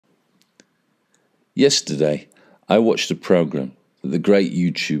Yesterday, I watched a program that the great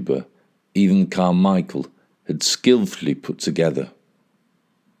YouTuber Ivan Carmichael had skillfully put together.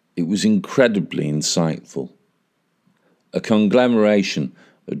 It was incredibly insightful. A conglomeration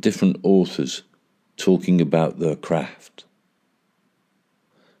of different authors talking about their craft.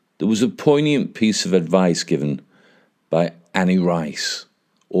 There was a poignant piece of advice given by Annie Rice,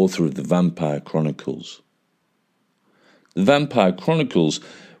 author of the Vampire Chronicles. The Vampire Chronicles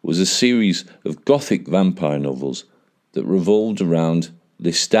was a series of Gothic vampire novels that revolved around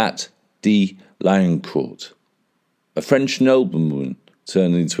Lestat de Lioncourt, a French nobleman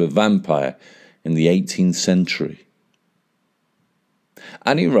turned into a vampire in the 18th century.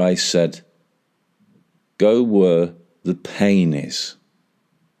 Annie Rice said, "Go where the pain is."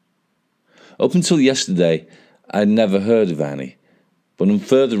 Up until yesterday, I had never heard of Annie, but on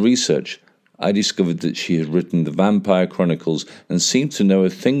further research, I discovered that she had written the Vampire Chronicles and seemed to know a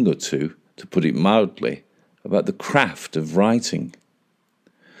thing or two, to put it mildly, about the craft of writing.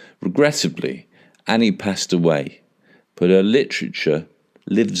 Regrettably, Annie passed away, but her literature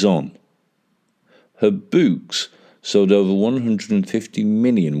lives on. Her books sold over 150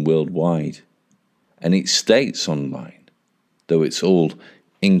 million worldwide, and it states online, though it's all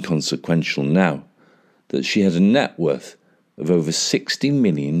inconsequential now, that she had a net worth of over $60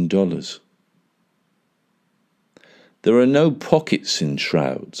 million. There are no pockets in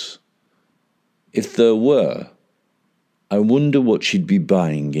shrouds. If there were, I wonder what she'd be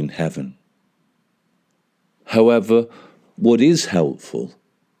buying in heaven. However, what is helpful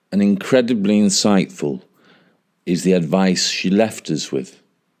and incredibly insightful is the advice she left us with.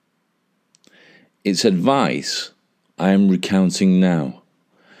 It's advice I am recounting now,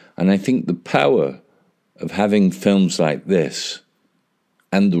 and I think the power of having films like this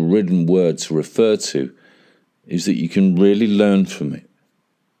and the written word to refer to is that you can really learn from it.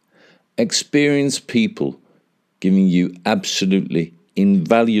 Experienced people giving you absolutely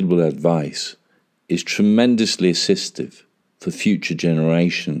invaluable advice is tremendously assistive for future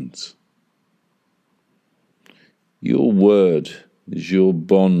generations. Your word is your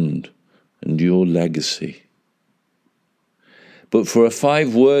bond and your legacy. But for a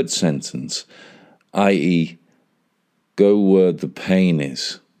 5-word sentence, i.e., go where the pain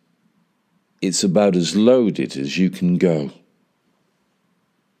is, it's about as loaded as you can go.